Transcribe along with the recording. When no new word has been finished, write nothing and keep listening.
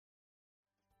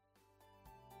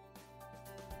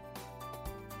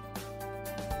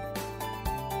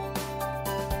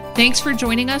Thanks for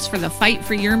joining us for the Fight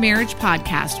for Your Marriage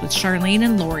podcast with Charlene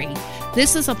and Lori.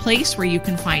 This is a place where you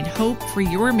can find hope for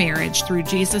your marriage through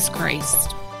Jesus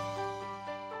Christ.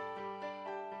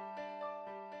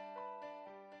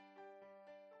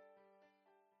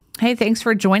 Hey, thanks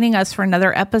for joining us for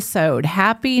another episode.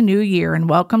 Happy New Year and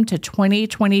welcome to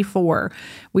 2024.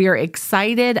 We are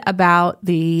excited about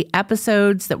the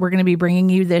episodes that we're going to be bringing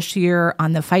you this year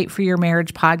on the Fight for Your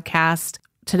Marriage podcast.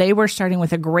 Today, we're starting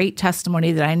with a great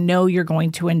testimony that I know you're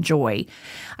going to enjoy.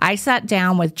 I sat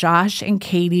down with Josh and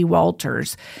Katie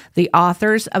Walters, the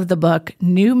authors of the book,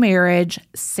 New Marriage,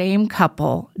 Same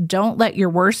Couple, Don't Let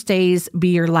Your Worst Days Be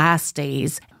Your Last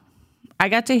Days. I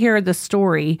got to hear the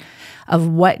story of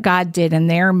what God did in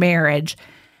their marriage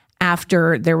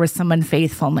after there was some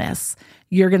unfaithfulness.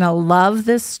 You're going to love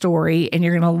this story, and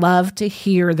you're going to love to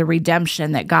hear the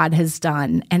redemption that God has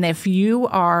done. And if you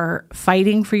are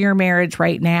fighting for your marriage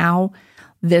right now,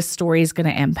 this story is going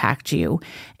to impact you.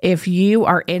 If you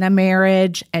are in a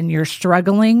marriage and you're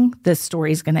struggling, this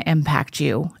story is going to impact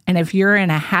you. And if you're in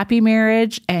a happy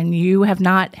marriage and you have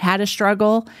not had a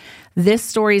struggle, this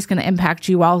story is going to impact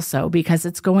you also, because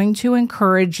it's going to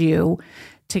encourage you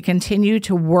to continue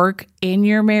to work in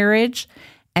your marriage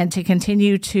and to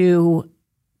continue to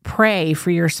pray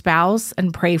for your spouse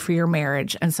and pray for your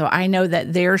marriage. And so I know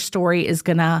that their story is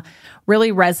going to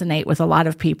really resonate with a lot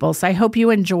of people. So I hope you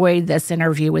enjoyed this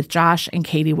interview with Josh and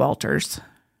Katie Walters.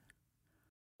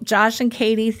 Josh and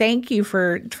Katie, thank you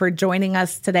for joining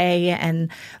us today and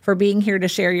for being here to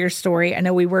share your story. I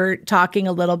know we were talking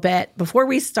a little bit before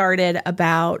we started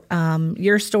about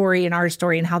your story and our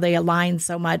story and how they align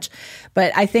so much.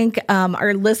 But I think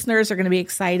our listeners are going to be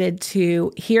excited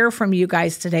to hear from you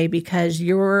guys today, because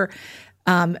your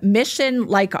mission,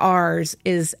 like ours,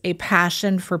 is a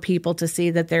passion for people to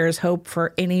see that there is hope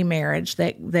for any marriage,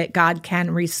 that God can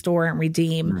restore and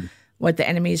redeem what the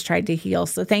enemy's tried to heal.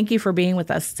 So thank you for being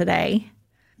with us today.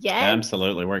 Yes.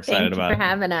 Absolutely. We're excited about it. Thank you for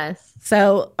having us.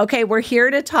 So, okay, we're here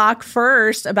to talk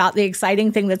first about the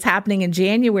exciting thing that's happening in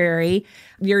January.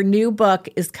 Your new book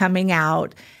is coming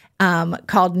out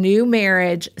called New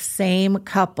Marriage, Same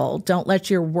Couple. Don't Let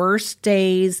Your Worst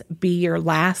Days Be Your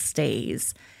Last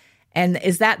Days. And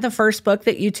is that the first book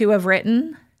that you two have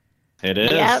written? It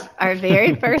is. Yep, our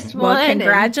very first one. Well,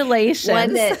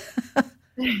 congratulations.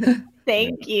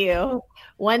 Thank you.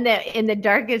 One that in the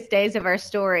darkest days of our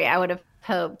story, I would have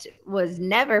hoped was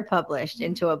never published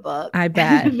into a book. I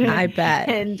bet.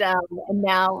 And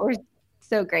now we're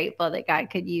so grateful that God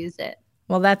could use it.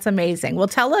 Well, that's amazing. Well,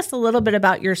 tell us a little bit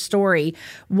about your story.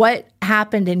 What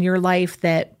happened in your life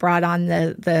that brought on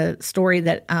the story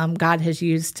that God has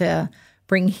used to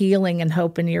bring healing and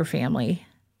hope in your family?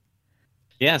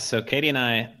 Yeah, so Katie and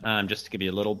I, just to give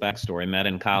you a little backstory, met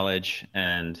in college,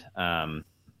 and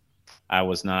I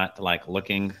was not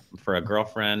looking for a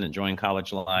girlfriend, enjoying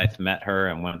college life, met her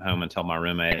and went home and told my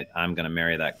roommate, I'm going to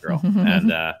marry that girl.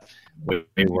 And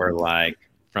we were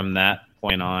from that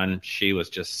point on, she was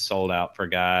just sold out for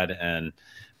God. And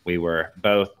we were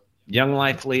both young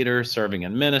life leaders serving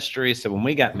in ministry. So when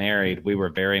we got married, we were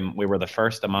the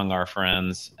first among our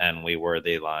friends, and we were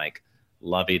the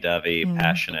lovey-dovey,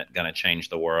 passionate, going to change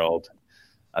the world.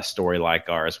 A story like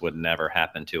ours would never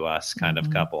happen to us kind of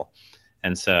couple.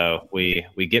 And so we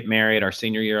get married our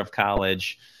senior year of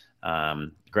college,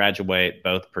 graduate,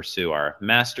 both pursue our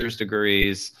master's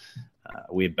degrees.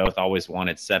 We both always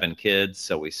wanted 7 kids,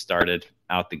 so we started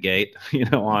out the gate,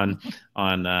 on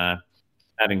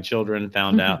having children.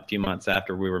 Found out a few months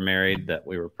after we were married that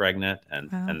we were pregnant,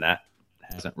 and that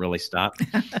hasn't really stopped.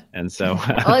 And so,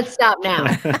 well, it's stopped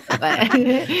now. But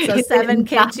so 7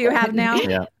 kids you have now.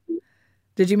 Yeah.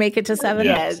 Did you make it to 7?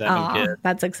 Yes. 7 kids.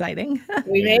 That's exciting.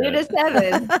 We made it to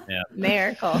 7. Yeah.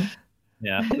 Miracle.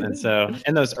 Yeah. And so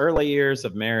in those early years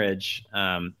of marriage,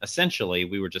 essentially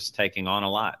we were just taking on a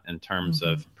lot in terms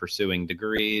of pursuing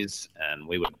degrees, and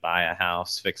we would buy a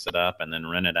house, fix it up, and then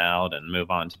rent it out and move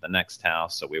on to the next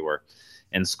house. So we were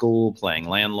in school playing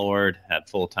landlord, had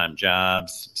full-time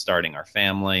jobs, starting our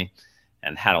family,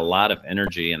 and had a lot of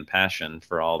energy and passion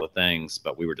for all the things,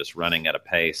 but we were just running at a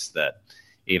pace that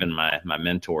even my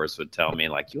mentors would tell me,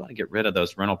 you want to get rid of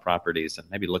those rental properties and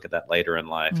maybe look at that later in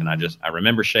life. And I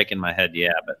remember shaking my head,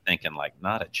 but thinking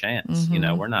not a chance.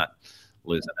 We're not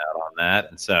losing out on that.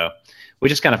 And so we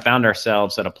just kind of found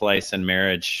ourselves at a place in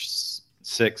marriage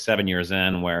 6-7 years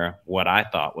in where what I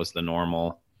thought was the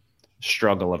normal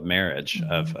struggle of marriage,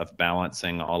 of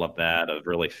balancing all of that, of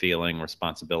really feeling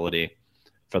responsibility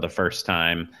for the first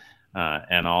time,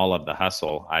 and all of the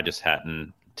hustle. I just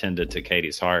hadn't tended to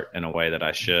Katie's heart in a way that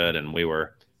I should. And we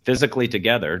were physically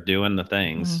together doing the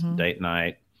things, date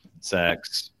night,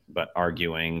 sex, but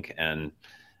arguing and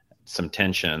some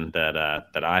tension that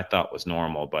I thought was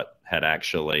normal, but had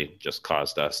actually just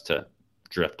caused us to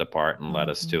drift apart and led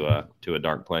us to a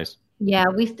dark place. Yeah,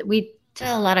 we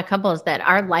tell a lot of couples that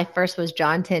our life verse was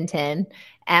John 10:10.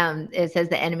 It says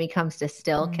the enemy comes to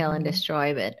steal, kill, and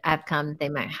destroy, but I've come that they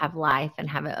might have life and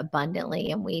have it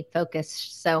abundantly. And we focus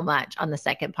so much on the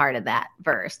second part of that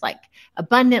verse, like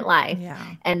abundant life.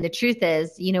 Yeah. And the truth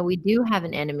is, we do have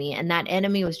an enemy, and that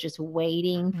enemy was just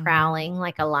waiting, prowling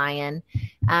like a lion,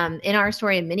 in our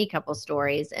story and many couple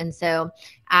stories. And so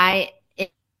I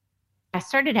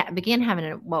began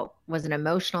having what was an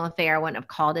emotional affair. I wouldn't have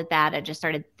called it that. I just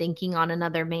started thinking on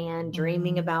another man,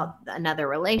 dreaming about another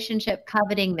relationship,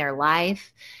 coveting their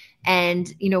life. And,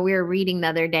 we were reading the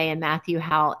other day in Matthew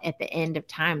how at the end of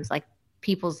times, like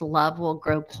people's love will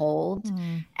grow cold.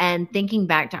 And thinking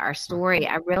back to our story,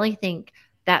 I really think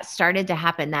that started to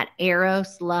happen. That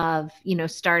Eros love,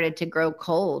 started to grow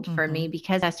cold for me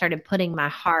because I started putting my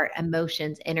heart,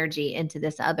 emotions, energy into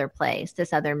this other place,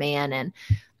 this other man. And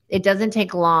it doesn't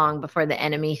take long before the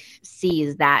enemy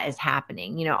sees that is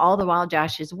happening. All the while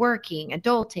Josh is working,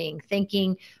 adulting,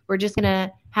 thinking we're just going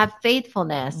to have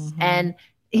faithfulness. And,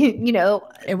 it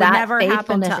would that never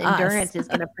happen to endurance us. is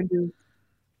going to produce.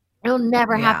 It'll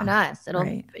never happen to us. It'll,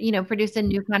 right. Produce a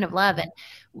new kind of love. And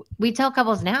we tell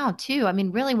couples now too, I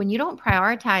mean, really, when you don't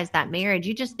prioritize that marriage,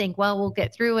 you just think, well, we'll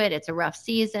get through it. It's a rough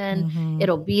season.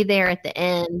 It'll be there at the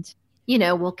end.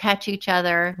 We'll catch each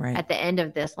other at the end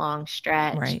of this long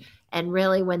stretch. Right. And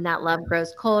really, when that love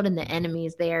grows cold and the enemy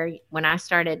is there, when I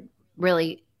started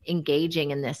really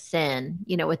engaging in this sin,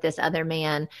 with this other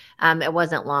man, it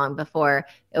wasn't long before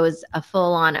it was a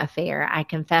full-on affair. I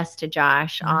confessed to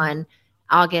Josh on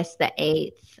August the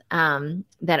 8th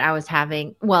that I was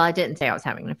having, I didn't say I was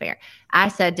having an affair. I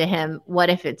said to him, what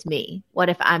if it's me? What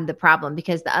if I'm the problem?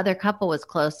 Because the other couple was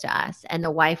close to us and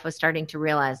the wife was starting to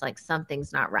realize like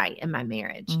something's not right in my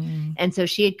marriage. And so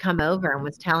she had come over and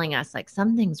was telling us like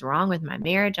something's wrong with my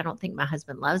marriage. I don't think my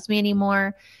husband loves me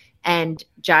anymore. And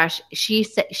Josh, she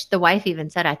said, the wife even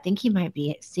said, I think he might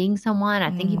be seeing someone. I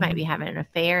think he might be having an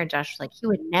affair. And Josh was like, he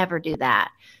would never do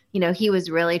that. He was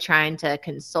really trying to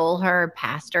console her,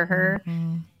 pastor her.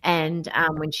 And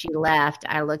when she left,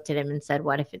 I looked at him and said,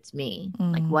 what if it's me?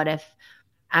 Like, what if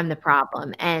I'm the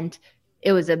problem? And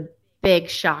it was a big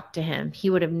shock to him. He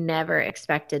would have never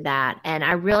expected that. And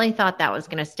I really thought that was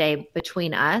going to stay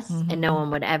between us and no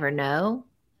one would ever know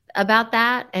about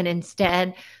that. And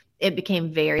instead, it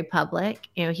became very public.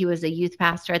 He was a youth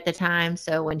pastor at the time.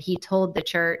 So when he told the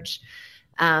church,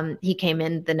 he came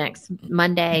in the next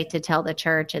Monday to tell the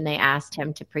church, and they asked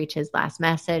him to preach his last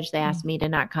message. They asked me to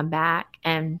not come back.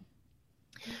 And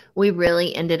we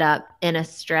really ended up in a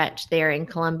stretch there in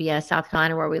Columbia, South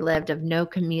Carolina, where we lived, of no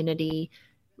community,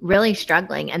 really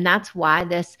struggling. And that's why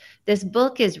this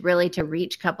book is really to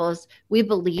reach couples. We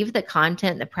believe the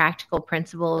content, the practical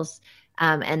principles,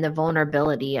 and the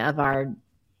vulnerability of our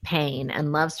pain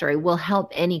and love story will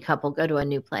help any couple go to a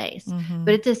new place.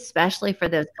 But it's especially for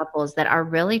those couples that are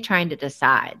really trying to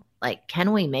decide, like,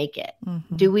 can we make it?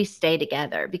 Do we stay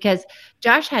together? Because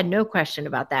Josh had no question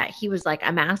about that. He was like,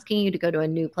 I'm asking you to go to a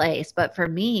new place. But for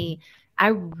me, I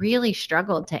really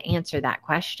struggled to answer that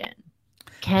question.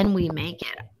 Can we make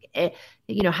it?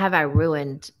 Have I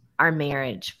ruined our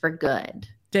marriage for good?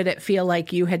 Did it feel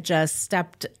like you had just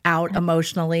stepped out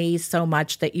emotionally so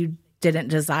much that you didn't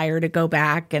desire to go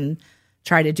back and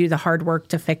try to do the hard work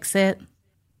to fix it?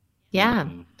 Yeah,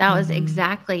 that was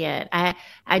exactly it.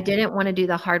 I didn't want to do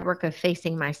the hard work of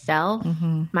facing myself,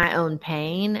 my own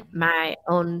pain, my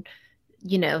own,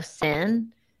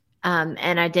 sin.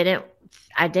 And I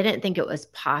didn't think it was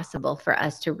possible for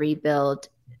us to rebuild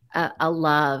a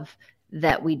love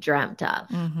that we dreamt of.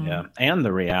 Yeah. And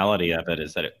the reality of it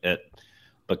is that it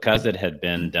because it had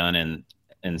been done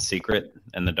in secret,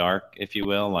 in the dark, if you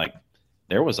will, like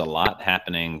there was a lot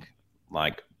happening,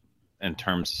 like in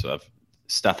terms of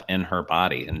stuff in her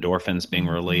body, endorphins being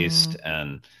released.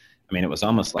 And I mean, it was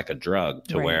almost like a drug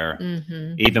to where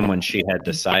even when she had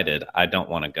decided, I don't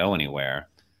want to go anywhere,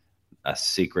 a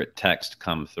secret text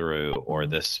come through or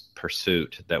this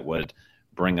pursuit that would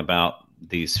bring about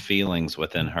these feelings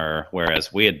within her.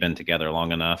 Whereas we had been together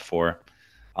long enough for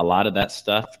a lot of that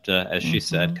stuff to, as she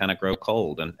said, kind of grow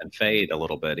cold and fade a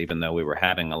little bit, even though we were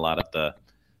having a lot of the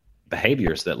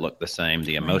behaviors that looked the same,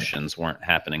 the emotions weren't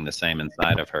happening the same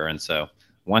inside of her. And so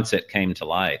once it came to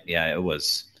light, it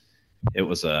was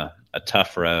a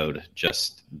tough road,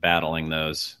 just battling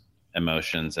those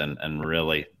emotions and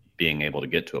really being able to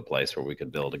get to a place where we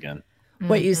could build again.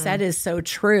 What you said is so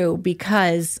true,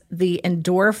 because the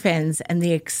endorphins and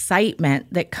the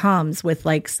excitement that comes with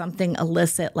like something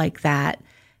illicit like that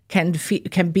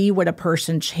can be what a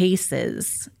person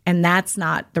chases, and that's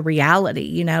not the reality.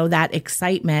 You know, that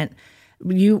excitement.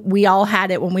 We all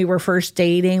had it when we were first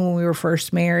dating, when we were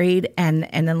first married, and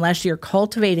unless you're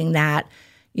cultivating that,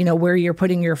 you know, where you're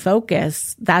putting your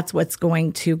focus, that's what's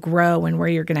going to grow and where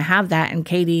you're going to have that. And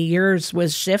Katie, yours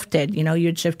was shifted. You know,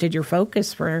 you'd shifted your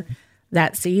focus for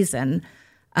that season.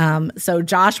 So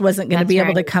Josh wasn't going to be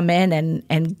able to come in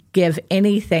and give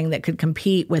anything that could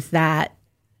compete with that,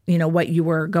 you know, what you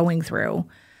were going through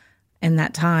in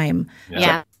that time.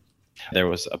 Yeah. There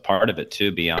was a part of it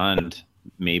too, beyond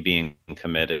me being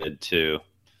committed to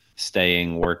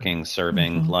staying, working,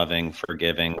 serving, loving,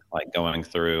 forgiving, like going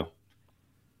through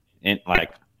it,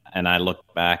 like, and I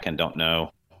look back and don't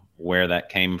know where that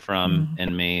came from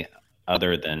in me,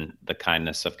 other than the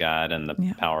kindness of God and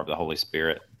the power of the Holy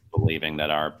Spirit, believing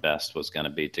that our best was going to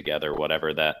be together,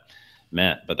 whatever that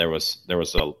meant. But there was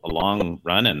a long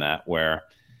run in that where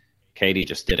Katie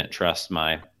just didn't trust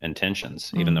my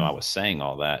intentions, even though I was saying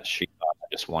all that. She thought I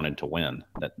just wanted to win,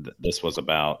 that this was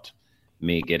about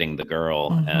me getting the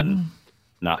girl and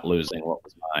not losing what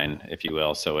was mine, if you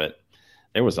will. So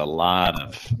there was a lot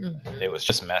of, it was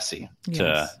just messy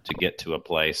to get to a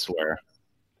place where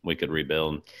we could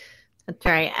rebuild. That's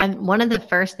right. And one of the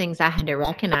first things I had to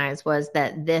recognize was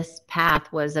that this path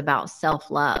was about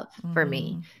self-love for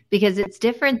me, because it's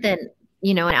different than,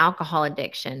 you know, an alcohol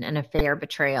addiction, an affair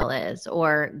betrayal is,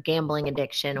 or gambling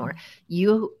addiction, or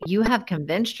you have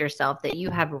convinced yourself that you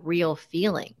have real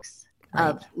feelings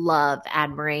of love,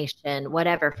 admiration,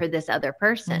 whatever for this other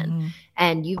person.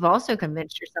 And you've also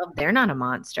convinced yourself they're not a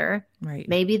monster. Right.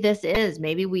 Maybe this is,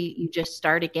 maybe you just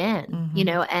start again, you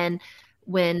know, and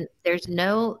when there's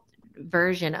no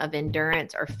version of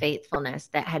endurance or faithfulness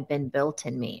that had been built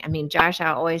in me. I mean, Josh,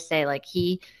 I always say, like,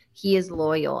 he is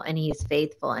loyal and he's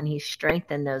faithful and he's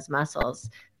strengthened those muscles.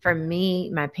 For me,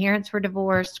 my parents were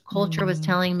divorced. Culture was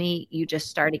telling me, you just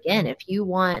start again. If you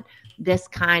want this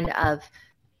kind of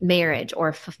marriage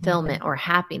or fulfillment or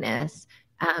happiness,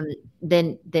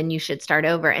 then you should start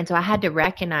over. And so I had to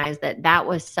recognize that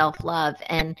was self-love.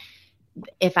 And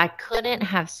if I couldn't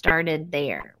have started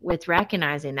there with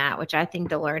recognizing that, which I think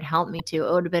the Lord helped me to,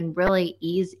 it would have been really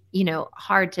easy, you know,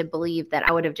 hard to believe that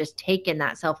I would have just taken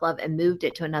that self-love and moved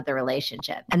it to another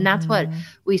relationship. And that's what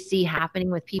we see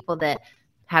happening with people that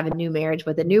have a new marriage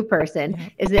with a new person,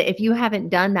 is that if you haven't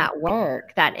done that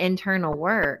work, that internal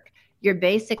work, you're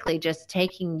basically just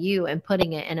taking you and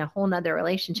putting it in a whole nother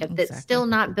relationship that's still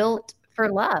not built for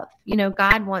love. You know,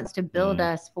 God wants to build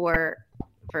us for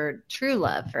true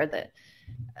love, for the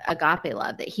agape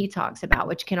love that he talks about,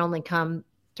 which can only come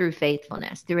through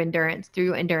faithfulness, through endurance,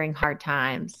 through enduring hard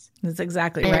times. That's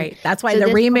exactly right. That's why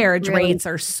the remarriage rates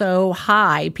are so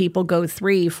high. People go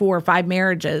 3, 4, 5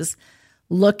 marriages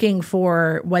looking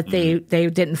for what they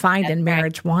didn't find in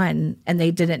marriage one, and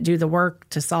they didn't do the work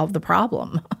to solve the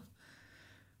problem.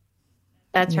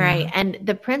 That's right. And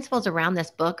the principles around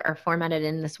this book are formatted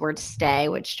in this word stay,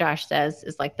 which Josh says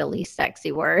is like the least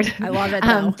sexy word. I love it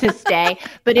though. To stay.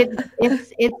 But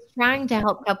it's trying to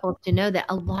help couples to know that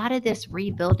a lot of this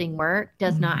rebuilding work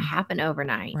does not happen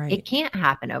overnight. Right. It can't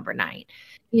happen overnight.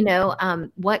 You know,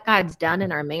 what God's done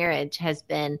in our marriage has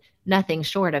been nothing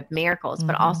short of miracles,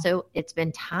 but also it's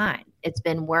been time. It's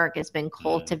been work. It's been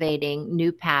cultivating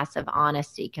new paths of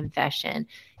honesty, confession,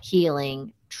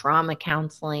 healing, trauma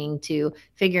counseling, to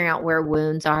figuring out where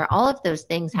wounds are. All of those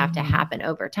things have to happen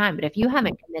over time. But if you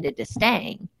haven't committed to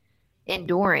staying,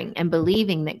 enduring, and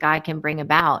believing that God can bring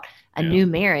about a new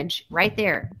marriage right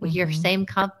there with your same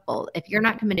couple, if you're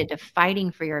not committed to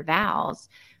fighting for your vows,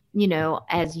 you know,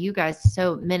 as you guys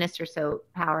so minister so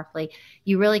powerfully,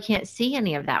 you really can't see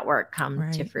any of that work come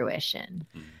to fruition.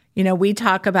 You know, we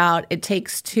talk about it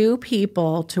takes 2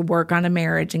 people to work on a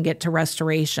marriage and get to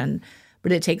restoration,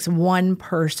 but it takes one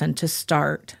person to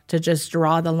start, to just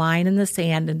draw the line in the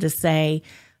sand and to say,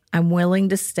 I'm willing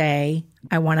to stay.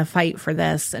 I want to fight for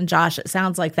this. And Josh, it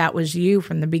sounds like that was you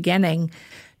from the beginning.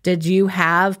 Did you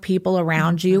have people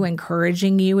around you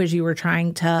encouraging you as you were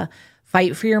trying to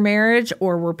fight for your marriage,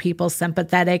 or were people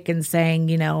sympathetic and saying,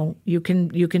 you know, you can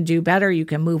do better, you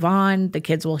can move on, the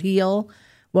kids will heal?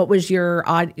 What was your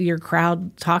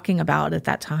crowd talking about at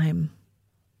that time?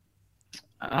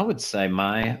 I would say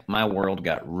my world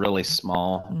got really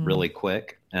small really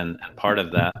quick, and part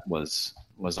of that was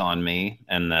on me,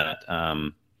 and that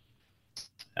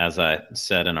as I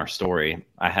said in our story,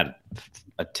 I had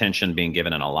attention being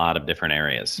given in a lot of different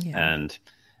areas,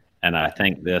 and I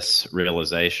think this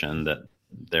realization that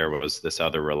there was this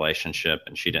other relationship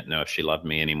and she didn't know if she loved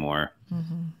me anymore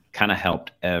kind of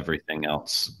helped everything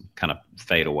else kind of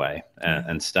fade away,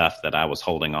 and stuff that I was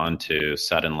holding on to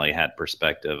suddenly had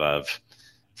perspective of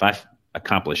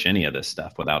accomplish any of this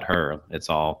stuff without her, it's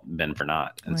all been for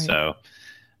naught. And Right. so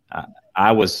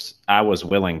I was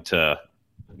willing to,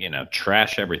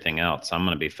 trash everything else. I'm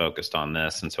going to be focused on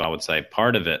this. And so I would say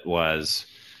part of it was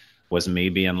me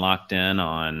being locked in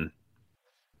on,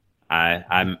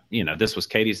 I'm, this was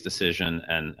Katie's decision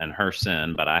and her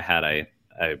sin, but I had a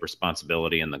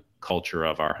responsibility in the culture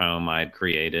of our home I had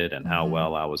created and how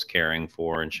well I was caring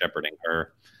for and shepherding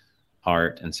her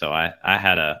heart. And so I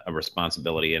had a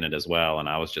responsibility in it as well. And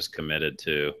I was just committed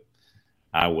to,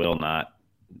 I will not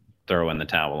throw in the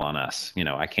towel on us.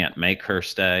 I can't make her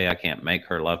stay. I can't make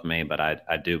her love me, but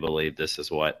I do believe this is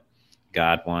what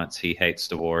God wants. He hates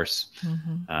divorce.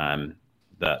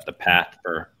 The path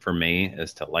for me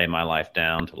is to lay my life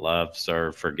down, to love,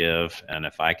 serve, forgive. And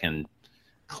if I can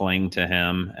cling to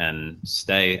him and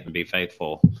stay and be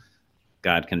faithful,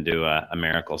 God can do a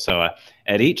miracle. So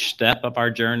at each step of our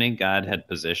journey, God had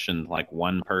positioned like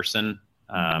one person,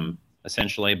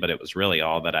 essentially, but it was really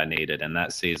all that I needed in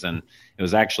that season. It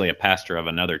was actually a pastor of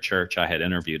another church I had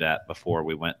interviewed at before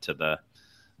we went to the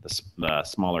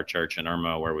smaller church in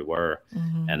Irmo where we were.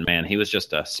 And man, he was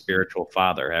just a spiritual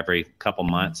father. Every couple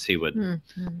months he would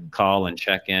call and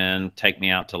check in, take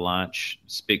me out to lunch,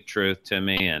 speak truth to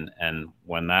me. And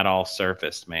when that all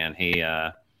surfaced, man,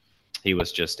 he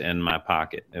was just in my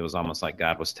pocket. It was almost like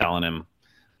God was telling him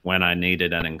when I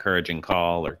needed an encouraging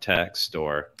call or text,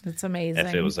 or that's amazing.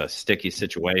 If it was a sticky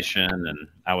situation and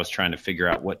I was trying to figure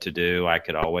out what to do, I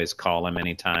could always call him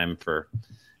anytime for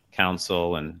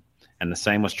counsel. And the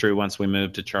same was true once we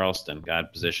moved to Charleston.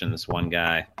 God positioned this one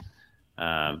guy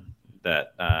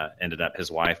that ended up, his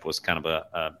wife was kind of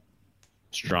a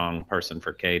strong person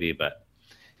for Katie. But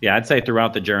yeah, I'd say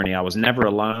throughout the journey, I was never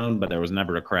alone, but there was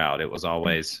never a crowd. It was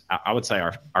always, I would say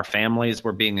our families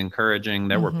were being encouraging.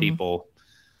 There were people,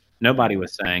 nobody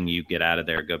was saying you get out of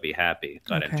there, go be happy.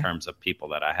 But in terms of people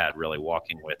that I had really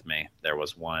walking with me, there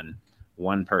was one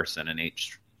person in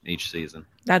each season.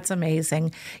 That's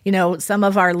amazing. Some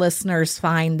of our listeners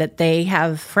find that they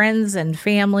have friends and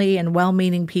family and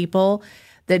well-meaning people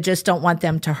that just don't want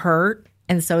them to hurt.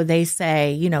 And so they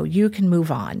say, you can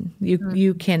move on.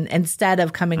 You can, instead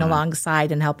of coming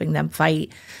alongside and helping them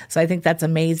fight. So I think that's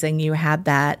amazing you had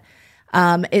that.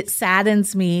 It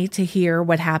saddens me to hear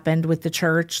what happened with the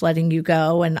church letting you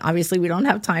go. And obviously we don't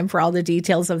have time for all the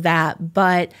details of that,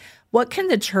 but what can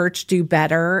the church do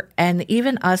better, and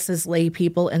even us as lay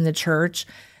people in the church,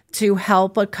 to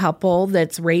help a couple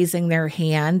that's raising their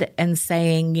hand and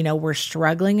saying, we're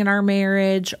struggling in our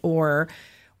marriage, or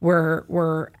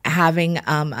we're having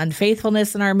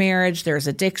unfaithfulness in our marriage, there's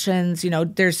addictions,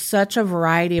 there's such a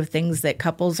variety of things that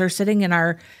couples are sitting in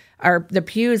the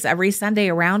pews every Sunday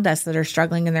around us that are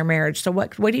struggling in their marriage. So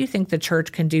what do you think the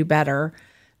church can do better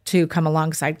to come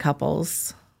alongside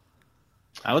couples?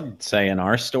 I would say in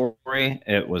our story,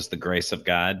 it was the grace of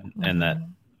God, and that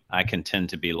I can tend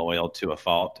to be loyal to a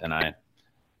fault. And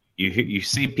you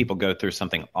see people go through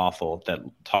something awful that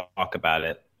talk about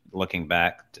it, looking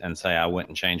back and say, I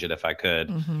wouldn't change it if I could.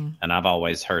 And I've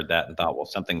always heard that and thought, well,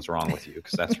 something's wrong with you,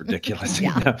 because that's ridiculous.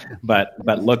 But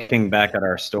looking back at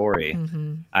our story,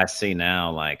 I see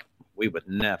now, like, we would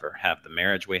never have the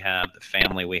marriage we have, the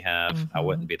family we have. I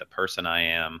wouldn't be the person I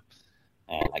am.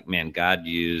 Like, man, God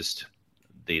used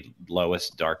the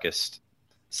lowest, darkest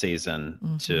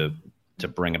season to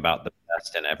bring about the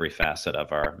best in every facet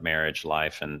of our marriage,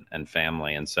 life, and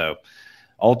family. And so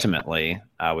ultimately,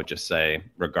 I would just say,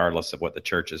 regardless of what the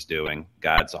church is doing,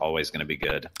 God's always going to be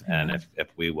good. And if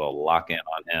we will lock in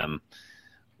on him,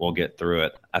 we'll get through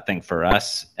it. I think for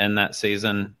us in that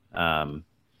season,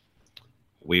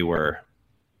 we were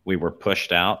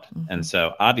pushed out. And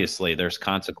so obviously there's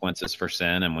consequences for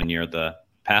sin. And when you're the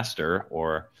pastor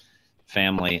or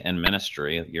family and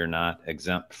ministry, you're not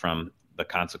exempt from the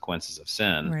consequences of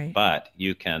sin, but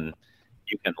you can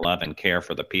love and care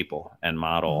for the people and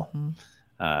model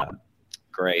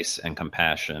grace and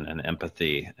compassion and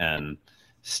empathy, and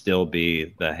still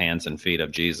be the hands and feet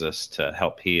of Jesus to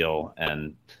help heal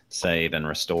and save and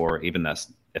restore, even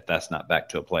if that's not back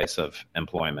to a place of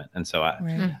employment. And so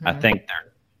I think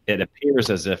it appears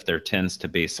as if there tends to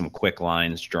be some quick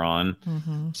lines drawn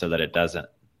so that it doesn't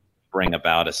bring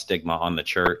about a stigma on the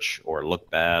church or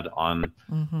look bad on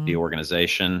the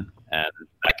organization. And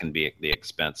that can be at the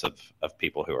expense of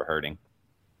people who are hurting.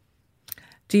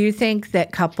 Do you think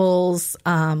that couples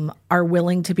are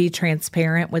willing to be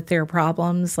transparent with their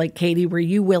problems? Like, Katie, were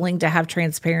you willing to have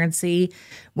transparency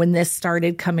when this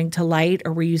started coming to light,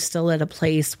 or were you still at a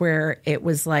place where it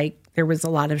was like there was a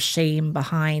lot of shame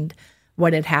behind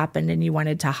what had happened and you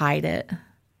wanted to hide it?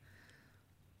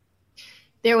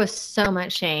 there was so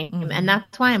much shame. Mhm. And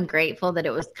that's why I'm grateful that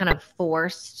it was kind of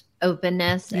forced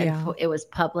openness and Yeah. it was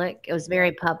public. It was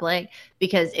very public,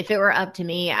 because if it were up to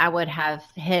me, I would have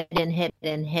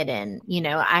hidden. You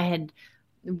know, I had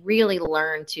really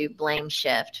learned to blame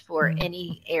shift for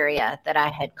any area that I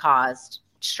had caused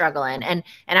struggle in. And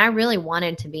I really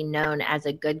wanted to be known as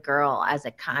a good girl, as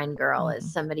a kind girl,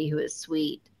 as somebody who is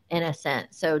sweet, innocent.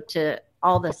 So to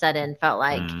all of a sudden felt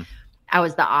like I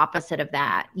was the opposite of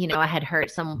that. You know, I had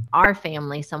hurt our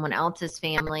family, someone else's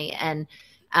family. And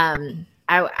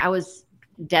I was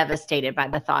devastated by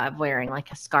the thought of wearing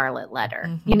like a scarlet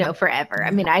letter, you know, forever.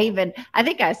 I mean, I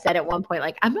think I said at one point,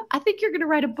 like, I think you're going to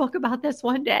write a book about this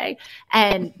one day,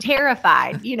 and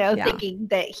terrified, you know, thinking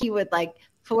that he would like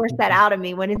force that out of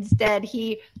me, when instead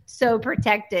he so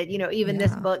protected, you know, even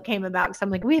this book came about because I'm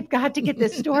like, we've got to get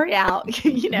this story out,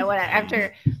 you know,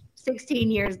 after 16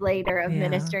 years later of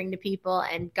ministering to people,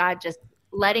 and God just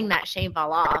letting that shame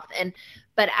fall off.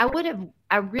 But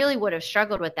I really would have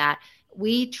struggled with that.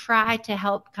 We try to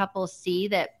help couples see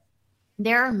that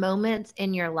there are moments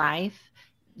in your life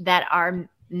that are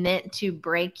meant to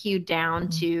break you down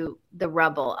to the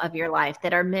rubble of your life,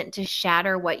 that are meant to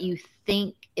shatter what you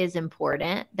think is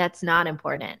important. That's not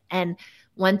important. And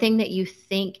one thing that you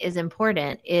think is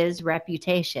important is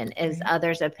reputation, is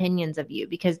others' opinions of you,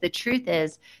 because the truth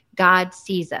is God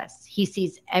sees us. He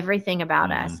sees everything about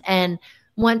us. And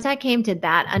once I came to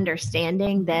that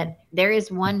understanding that there is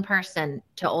one person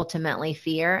to ultimately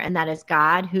fear, and that is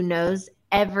God, who knows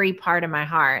every part of my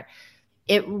heart,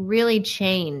 it really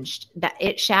changed. That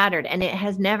it shattered, and it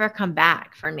has never come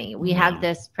back for me. We have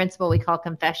this principle we call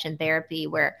confession therapy,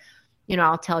 where, you know,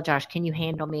 I'll tell Josh, can you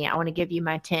handle me? I want to give you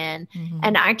my 10.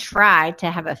 And I try to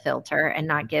have a filter and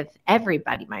not give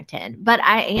everybody my 10, but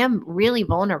I am really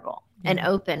vulnerable and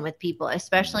open with people,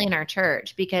 especially in our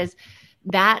church, because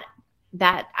that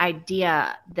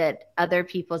idea that other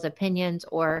people's opinions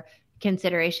or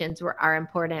considerations are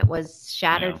important was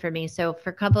shattered for me. So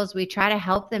for couples, we try to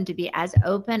help them to be as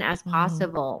open as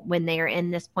possible when they are in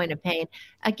this point of pain.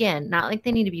 Again, not like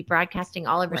they need to be broadcasting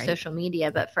all over social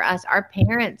media, but for us, our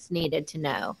parents needed to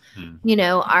know, you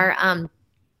know, our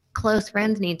close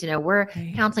friends need to know. We're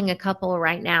counseling a couple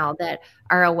right now that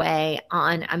are away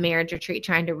on a marriage retreat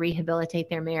trying to rehabilitate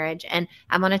their marriage. And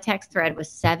I'm on a text thread with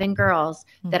 7 girls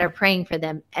that are praying for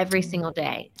them every single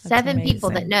day. That's 7 amazing.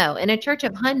 People that know. In a church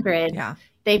of hundreds,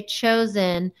 they've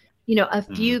chosen, you know, a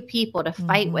few people to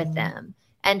fight with them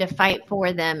and to fight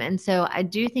for them. And so I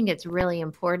do think it's really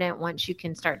important, once you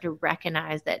can start to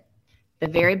recognize that the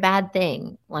very bad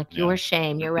thing, like your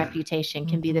shame, your reputation,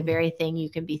 can be the very thing you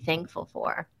can be thankful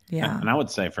for. Yeah. And I would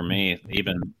say for me,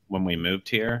 even when we moved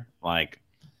here, like,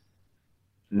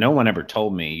 no one ever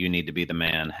told me you need to be the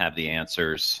man, have the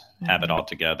answers, have it all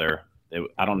together.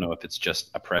 I don't know if it's just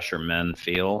a pressure men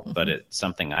feel, but it's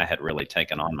something I had really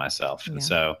taken on myself. And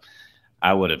so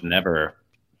I would have never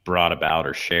brought about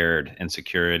or shared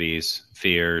insecurities,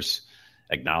 fears,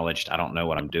 acknowledged I don't know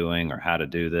what I'm doing or how to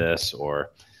do this.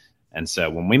 And so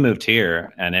when we moved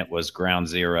here, and it was ground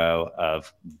zero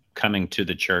of coming to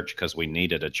the church because we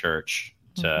needed a church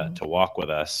to walk with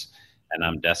us, and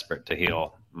I'm desperate to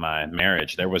heal my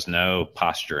marriage, there was no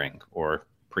posturing or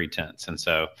pretense. And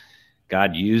so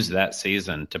God used that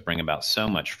season to bring about so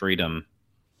much freedom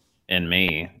in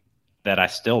me that I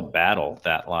still battle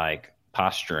that like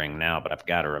posturing now, but I've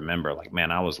got to remember, like, man,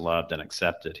 I was loved and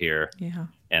accepted here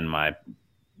in my,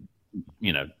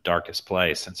 you know, darkest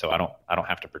place. And so I don't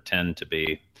have to pretend to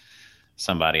be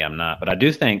somebody I'm not. But I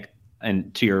do think,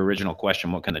 and to your original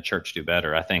question, what can the church do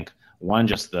better? I think one,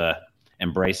 just the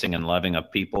embracing and loving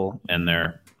of people in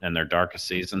their darkest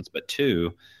seasons. But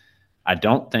two, I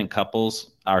don't think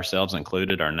couples, ourselves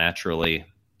included, are naturally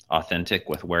authentic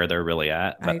with where they're really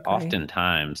at. But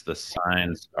oftentimes the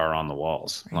signs are on the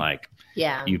walls. Like,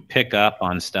 you pick up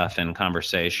on stuff in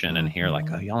conversation and hear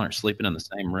like, oh, y'all aren't sleeping in the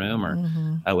same room,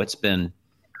 or oh, it's been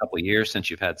a couple of years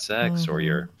since you've had sex, or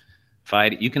you're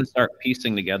fighting. You can start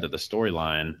piecing together the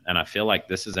storyline. And I feel like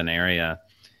this is an area,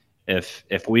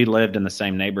 if we lived in the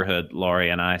same neighborhood, Laurie,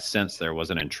 and I sensed there was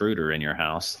an intruder in your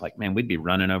house, like, man, we'd be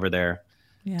running over there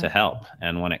to help.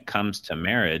 And when it comes to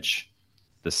marriage,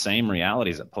 the same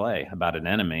realities at play about an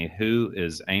enemy who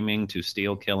is aiming to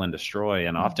steal, kill, and destroy.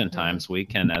 And oftentimes we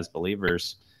can, as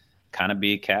believers, kind of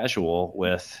be casual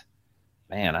with,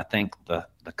 man, I think the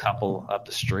couple up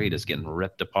the street is getting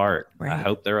ripped apart. I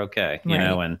hope they're okay. You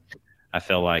know, and I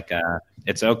feel like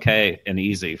it's okay and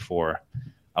easy for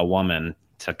a woman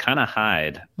to kind of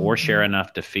hide or share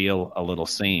enough to feel a little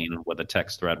seen with a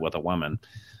text thread with a woman.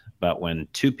 But when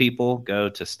 2 people go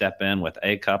to step in with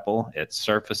a couple, it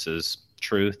surfaces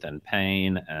truth and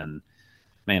pain and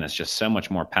man, it's just so much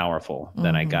more powerful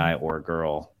than a guy or a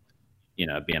girl,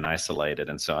 being isolated.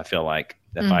 And so I feel like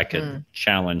if I could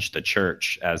challenge the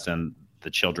church, as in the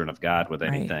children of God, with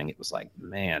anything, it was like,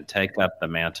 man, take up the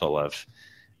mantle of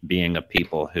being a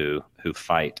people who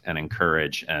fight and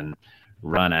encourage and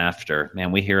run after.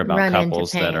 Man, we hear about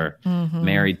couples that are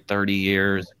married 30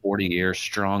 years, 40 years,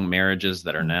 strong marriages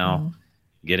that are now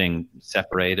getting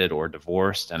separated or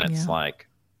divorced. And it's like,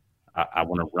 I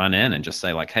want to run in and just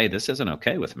say, like, hey, this isn't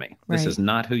okay with me. This is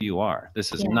not who you are.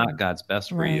 This is not God's best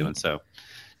for you. And so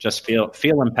just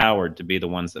feel empowered to be the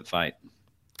ones that fight.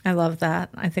 I love that.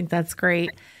 I think that's great.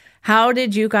 How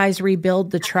did you guys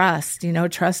rebuild the trust?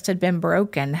 Trust had been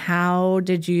broken. How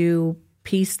did you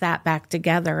piece that back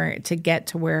together to get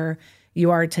to where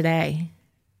you are today?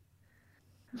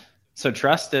 So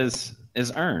trust is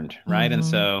earned, right? And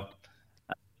so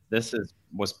this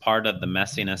was part of the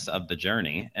messiness of the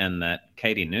journey, and that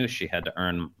Katie knew she had to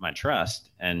earn my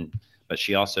trust, but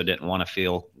she also didn't want to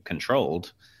feel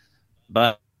controlled.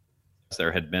 But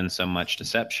there had been so much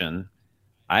deception,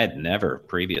 I had never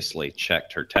previously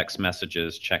checked her text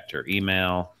messages, checked her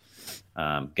email,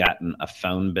 gotten a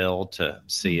phone bill to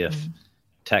see if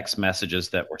text messages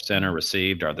that were sent or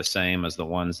received are the same as the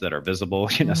ones that are visible.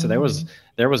 So there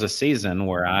was a season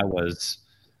where I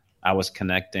was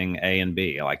connecting A and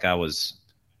B. Like I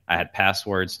had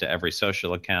passwords to every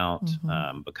social account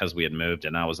because we had moved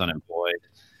and I was unemployed.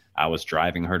 I was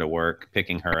driving her to work,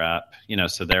 picking her up.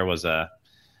 So there was a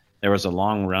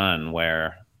long run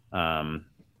where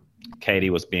Katie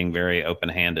was being very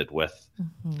open-handed with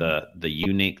the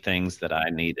unique things that I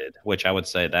needed, which I would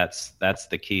say that's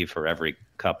the key for every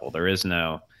couple. There is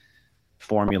no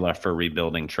formula for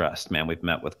rebuilding trust. Man, we've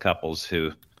met with couples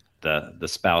who the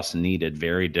spouse needed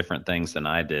very different things than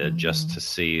I did just to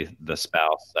see the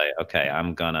spouse say, okay,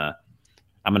 I'm gonna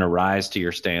rise to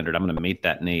your standard. I'm gonna meet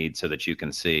that need so that you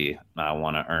can see I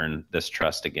want to earn this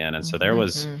trust again. And so there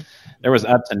was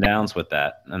ups and downs with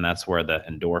that. And that's where the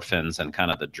endorphins and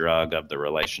kind of the drug of the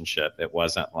relationship, it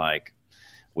wasn't like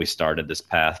we started this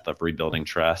path of rebuilding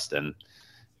trust and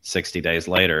 60 days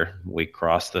later we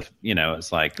crossed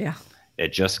it's like,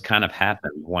 it just kind of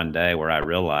happened one day where I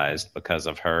realized, because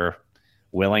of her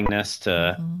willingness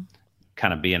to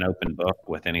kind of be an open book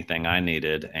with anything I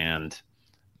needed and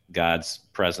God's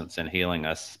presence in healing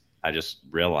us, I just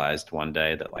realized one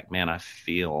day that, like, man, I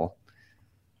feel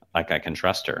like I can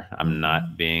trust her. I'm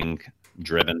not being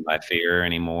driven by fear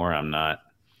anymore. I'm not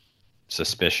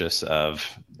suspicious of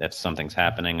if something's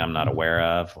happening I'm not aware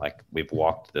of. Like, we've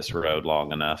walked this road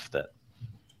long enough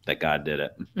that God did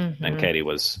it. And Katie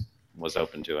was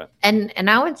open to it. And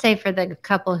I would say for the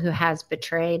couple who has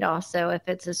betrayed also, if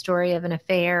it's a story of an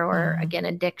affair or again,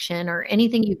 addiction or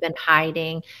anything you've been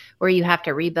hiding where you have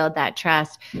to rebuild that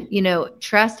trust,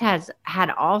 trust had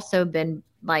also been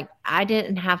like, I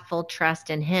didn't have full trust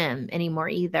in him anymore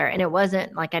either. And it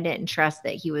wasn't like I didn't trust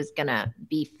that he was going to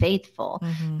be faithful,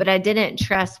 but I didn't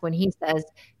trust when he says,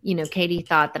 Katie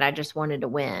thought that I just wanted to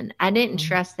win. I didn't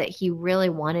trust that he really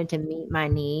wanted to meet my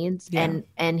needs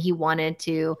and he wanted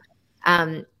to,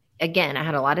 again, I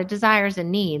had a lot of desires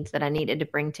and needs that I needed to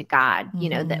bring to God.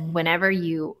 That whenever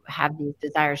you have these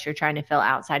desires you're trying to fill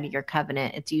outside of your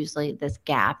covenant, it's usually this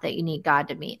gap that you need God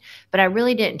to meet. But I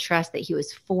really didn't trust that he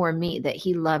was for me, that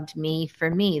he loved me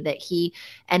for me,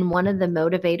 and one of the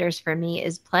motivators for me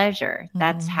is pleasure.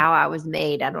 That's how I was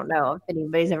made. I don't know if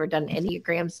anybody's ever done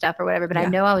Enneagram stuff or whatever, but I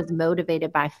know I was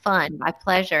motivated by fun, by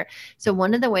pleasure. So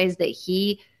one of the ways that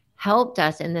he helped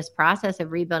us in this process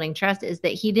of rebuilding trust is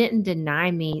that he didn't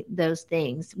deny me those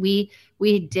things. We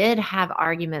did have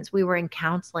arguments. We were in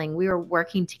counseling. We were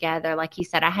working together. Like he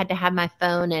said, I had to have my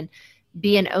phone and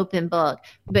be an open book,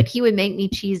 but he would make me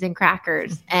cheese and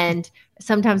crackers and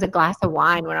sometimes a glass of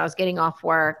wine when I was getting off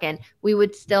work, and we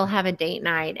would still have a date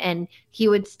night, and he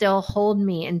would still hold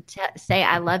me and say,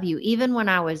 I love you. Even when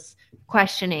I was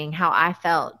questioning how I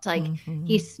felt, like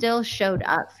he still showed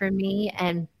up for me,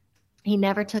 and he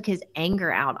never took his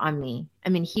anger out on me. I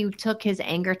mean, he took his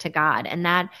anger to God, and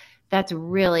that's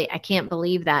really, I can't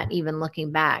believe that even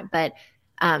looking back. But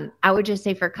I would just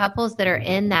say for couples that are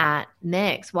in that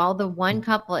mix, while the one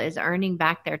couple is earning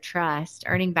back their trust,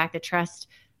 earning back the trust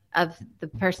of the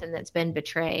person that's been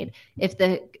betrayed, if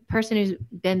the person who's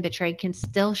been betrayed can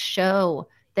still show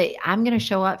that I'm going to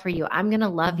show up for you, I'm going to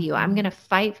love you, I'm going to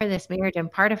fight for this marriage.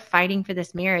 And part of fighting for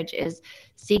this marriage is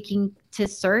seeking to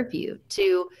serve you,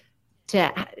 to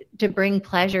bring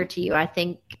pleasure to you. I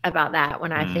think about that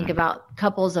when I think about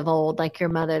couples of old, like your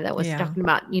mother that was talking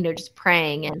about, just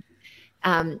praying.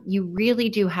 And you really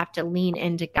do have to lean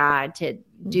into God to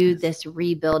do this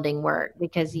rebuilding work,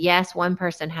 because yes, one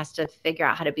person has to figure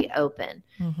out how to be open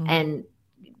and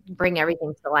bring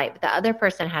everything to light, but the other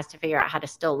person has to figure out how to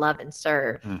still love and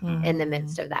serve in the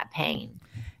midst of that pain.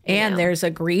 And there's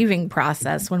a grieving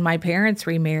process. When my parents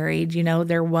remarried,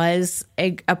 there was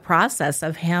a process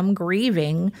of him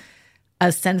grieving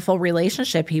a sinful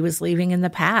relationship he was leaving in the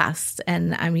past.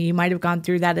 And I mean, you might have gone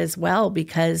through that as well,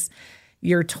 because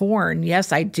you're torn.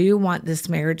 Yes, I do want this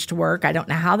marriage to work. I don't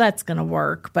know how that's going to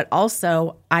work, but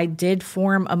also I did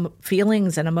form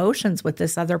feelings and emotions with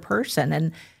this other person.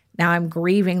 And now I'm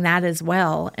grieving that as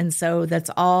well. And so that's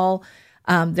all.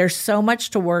 There's so much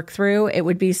to work through. It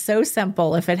would be so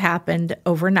simple if it happened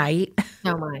overnight.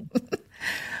 Oh my.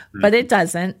 But it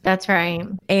doesn't. That's right.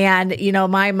 And,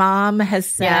 my mom has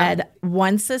said,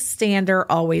 once a stander,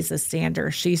 always a stander.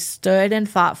 She stood and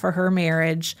fought for her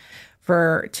marriage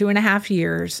for 2.5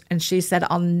 years. And she said,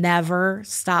 I'll never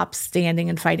stop standing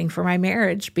and fighting for my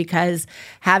marriage, because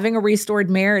having a restored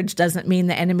marriage doesn't mean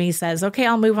the enemy says, okay,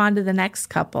 I'll move on to the next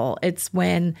couple. It's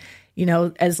when,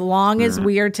 as long as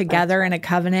we are together in a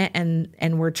covenant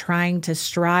and we're trying to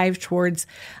strive towards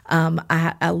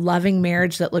a loving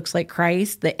marriage that looks like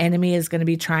Christ, the enemy is going to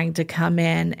be trying to come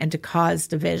in and to cause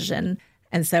division.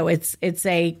 And so it's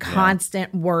a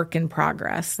constant work in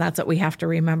progress. That's what we have to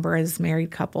remember as married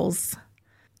couples.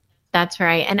 That's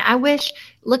right. And I wish,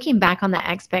 looking back on the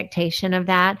expectation of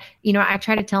that, I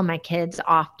try to tell my kids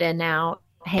often now,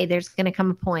 hey, there's going to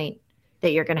come a point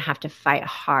that you're going to have to fight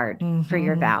hard for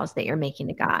your vows that you're making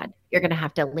to God. You're going to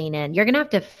have to lean in. You're going to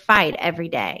have to fight every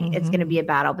day. It's going to be a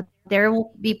battle, but there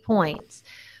will be points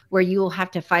where you will have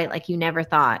to fight like you never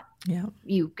thought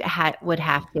you would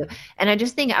have to. And I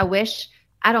just think,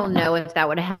 I don't know if that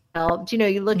would have helped.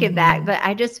 You look at that, but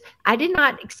I did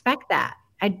not expect that.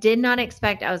 I did not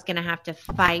expect I was going to have to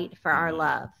fight for our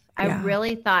love. I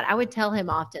really thought, I would tell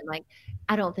him often, like,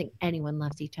 I don't think anyone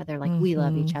loves each other like we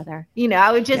love each other.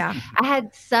 I would I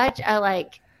had such a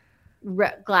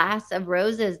glass of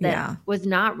roses that was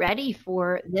not ready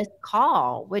for this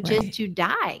call, which is to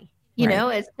die,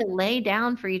 it's to lay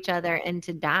down for each other and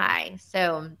to die.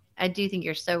 So I do think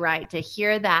you're so right to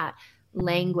hear that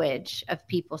language of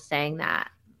people saying that,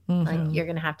 like, you're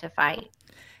going to have to fight.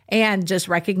 And just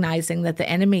recognizing that the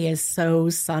enemy is so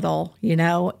subtle,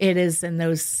 it is in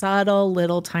those subtle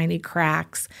little tiny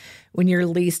cracks when you're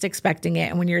least expecting it.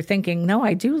 And when you're thinking, no,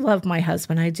 I do love my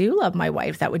husband, I do love my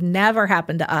wife, that would never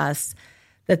happen to us,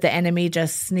 that the enemy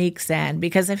just sneaks in.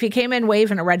 Because if he came in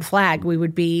waving a red flag, we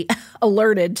would be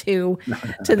alerted to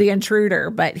the intruder.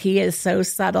 But he is so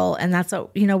subtle. And that's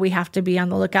what, we have to be on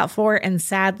the lookout for. And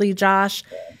sadly, Josh,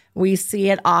 we see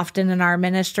it often in our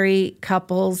ministry,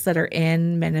 couples that are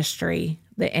in ministry,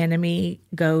 the enemy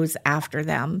goes after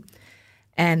them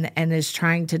and is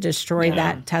trying to destroy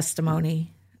that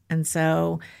testimony. And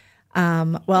so,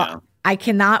 I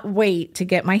cannot wait to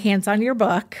get my hands on your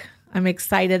book. I'm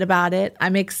excited about it.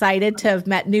 I'm excited to have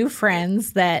met new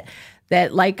friends that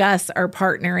like us are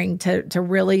partnering to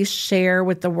really share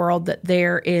with the world that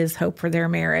there is hope for their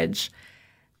marriage.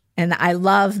 And I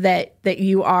love that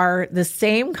you are the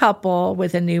same couple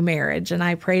with a new marriage. And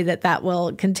I pray that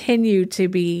will continue to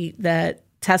be the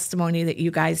testimony that you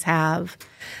guys have.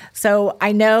 So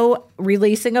I know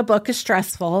releasing a book is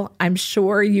stressful. I'm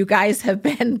sure you guys have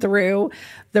been through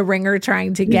the ringer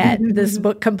trying to get this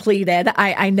book completed.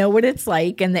 I know what it's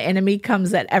like. And the enemy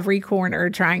comes at every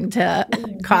corner trying to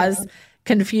cause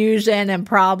confusion and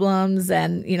problems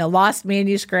and, lost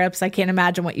manuscripts. I can't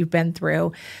imagine what you've been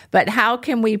through. But how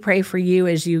can we pray for you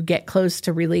as you get close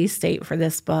to release date for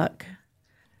this book?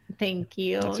 Thank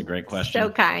you. That's a great question. So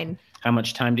kind. How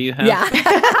much time do you have? Yeah.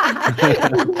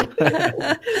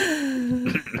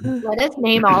 Let us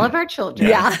name all of our children.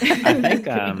 Yeah.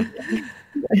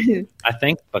 I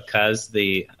think because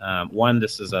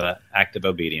this is an act of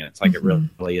obedience. Like it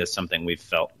really is something we've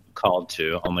felt called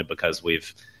to, only because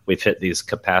we've hit these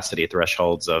capacity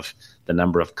thresholds of the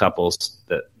number of couples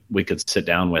that we could sit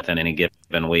down with in any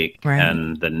given week,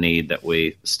 and the need that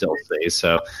we still see.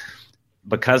 So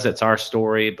because it's our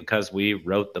story, because we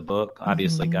wrote the book,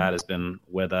 obviously God has been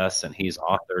with us and he's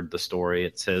authored the story.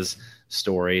 It's his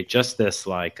story. Just this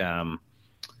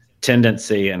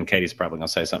tendency, and Katie's probably going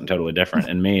to say something totally different.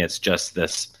 In me, it's just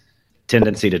this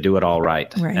tendency to do it all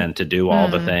right. And to do all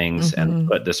the things and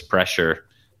put this pressure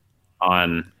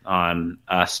on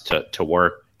us to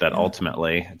work, that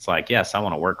ultimately it's like, yes, I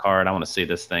want to work hard. I want to see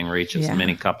this thing reach as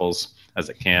many couples as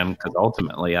it can, because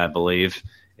ultimately I believe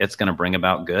it's going to bring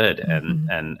about good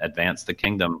and advance the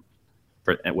kingdom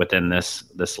within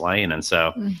this lane. And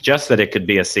so just that it could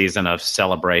be a season of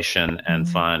celebration and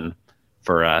fun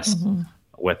for us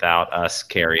without us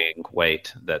carrying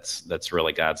weight that's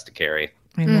really God's to carry.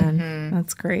 Amen.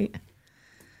 That's great.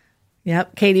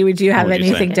 Yep. Katie, would you have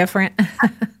anything different?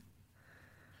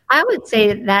 I would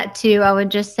say that too. I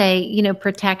would just say,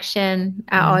 protection.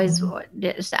 I always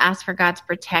just ask for God's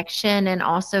protection and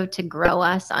also to grow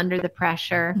us under the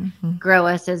pressure, grow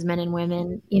us as men and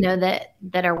women,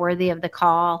 that are worthy of the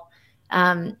call.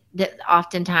 That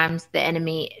oftentimes the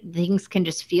enemy, things can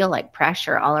just feel like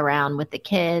pressure all around with the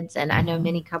kids. And I know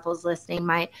many couples listening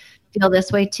might feel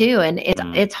this way too. And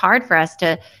it's hard for us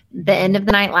the end of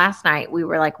the night last night, we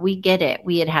were like, we get it.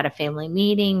 We had a family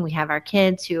meeting. We have our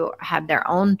kids who have their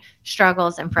own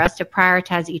struggles, and for us to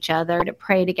prioritize each other, to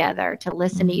pray together, to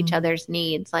listen to each other's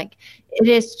needs. Like, it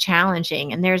is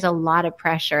challenging, and there's a lot of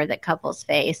pressure that couples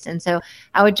face. And so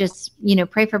I would just,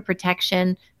 pray for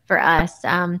protection for us,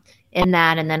 in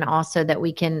that. And then also that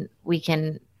we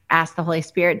can ask the Holy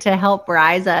Spirit to help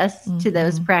rise us to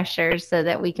those pressures so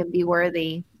that we can be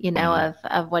worthy,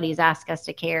 of what he's asked us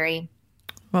to carry.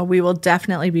 Well, we will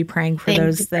definitely be praying for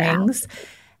those things.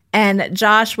 And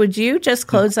Josh, would you just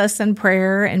close us in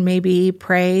prayer and maybe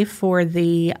pray for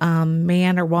the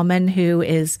man or woman who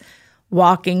is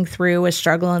walking through a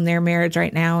struggle in their marriage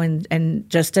right now, and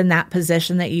just in that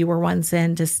position that you were once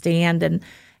in, to stand and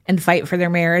fight for their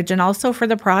marriage, and also for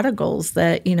the prodigals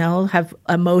that, have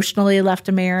emotionally left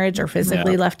a marriage or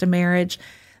physically left a marriage,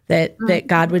 that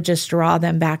God would just draw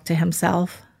them back to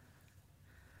himself?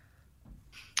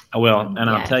 I will. And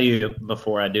I'll tell you,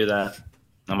 before I do that,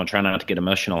 I'm going to try not to get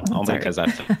emotional, only because I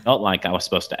felt like I was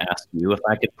supposed to ask you if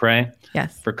I could pray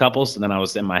for couples. And then I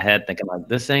was in my head thinking, like,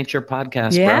 this ain't your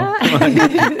podcast, bro.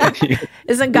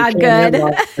 Isn't God good?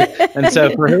 And so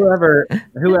for whoever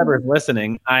is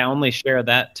listening, I only share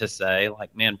that to say,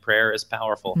 like, man, prayer is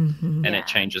powerful and it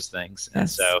changes things. And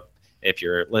so if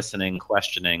you're listening,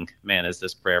 questioning, man, is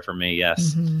this prayer for me?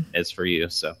 Yes, it's for you.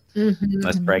 So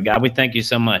let's pray. God, we thank you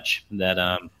so much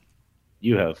that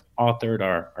you have authored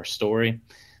our story,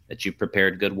 that you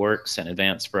prepared good works in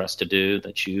advance for us to do,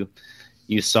 that you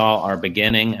saw our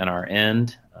beginning and our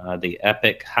end, the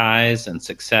epic highs and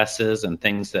successes and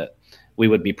things that we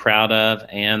would be proud of,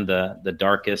 and the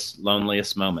darkest,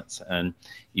 loneliest moments. And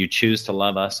you choose to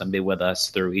love us and be with us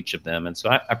through each of them. And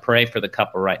so I pray for the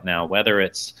couple right now, whether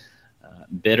it's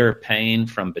bitter pain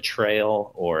from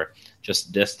betrayal or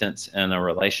just distance in a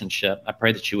relationship. I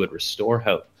pray that you would restore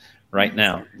hope right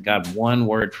now. God, one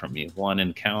word from you, one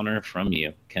encounter from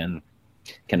you can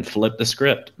flip the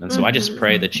script. And so I just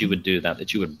pray that you would do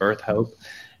that you would birth hope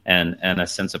and a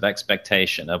sense of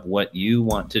expectation of what you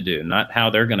want to do, not how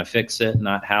they're going to fix it,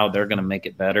 not how they're going to make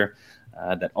it better,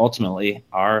 that ultimately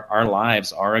our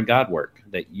lives are a God work,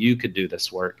 that you could do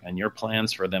this work and your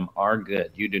plans for them are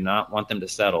good. You do not want them to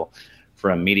settle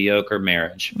for a mediocre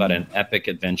marriage, but an epic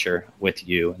adventure with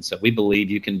you. And so we believe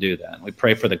you can do that. We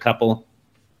pray for the couple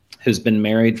who's been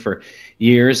married for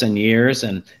years and years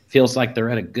and feels like they're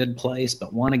at a good place,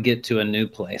 but want to get to a new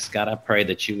place. God, I pray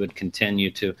that you would continue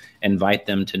to invite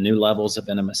them to new levels of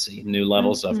intimacy, new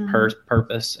levels of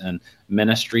purpose and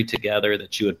ministry together,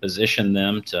 that you would position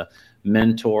them to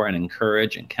mentor and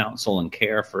encourage and counsel and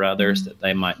care for others, that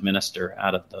they might minister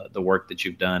out of the work that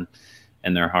you've done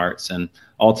in their hearts. And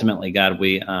ultimately, God,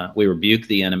 we rebuke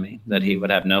the enemy, that he would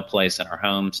have no place in our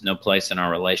homes, no place in our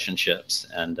relationships.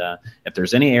 And if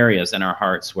there's any areas in our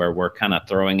hearts where we're kind of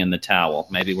throwing in the towel,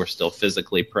 maybe we're still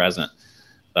physically present,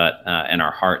 but in our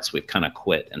hearts, we've kind of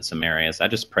quit in some areas. I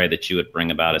just pray that you would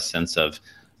bring about a sense of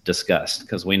disgust,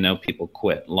 because we know people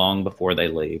quit long before they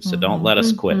leave. So don't let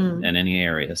us quit in any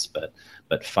areas,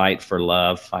 but fight for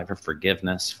love, fight for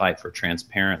forgiveness, fight for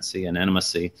transparency and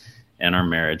intimacy in our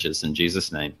marriages. In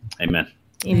Jesus' name, amen.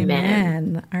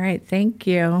 Amen. All right. Thank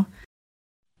you.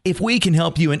 If we can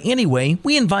help you in any way,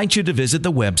 we invite you to visit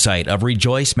the website of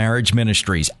Rejoice Marriage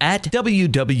Ministries at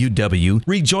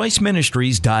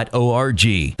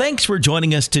www.rejoiceministries.org. Thanks for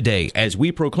joining us today as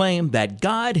we proclaim that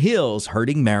God heals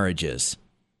hurting marriages.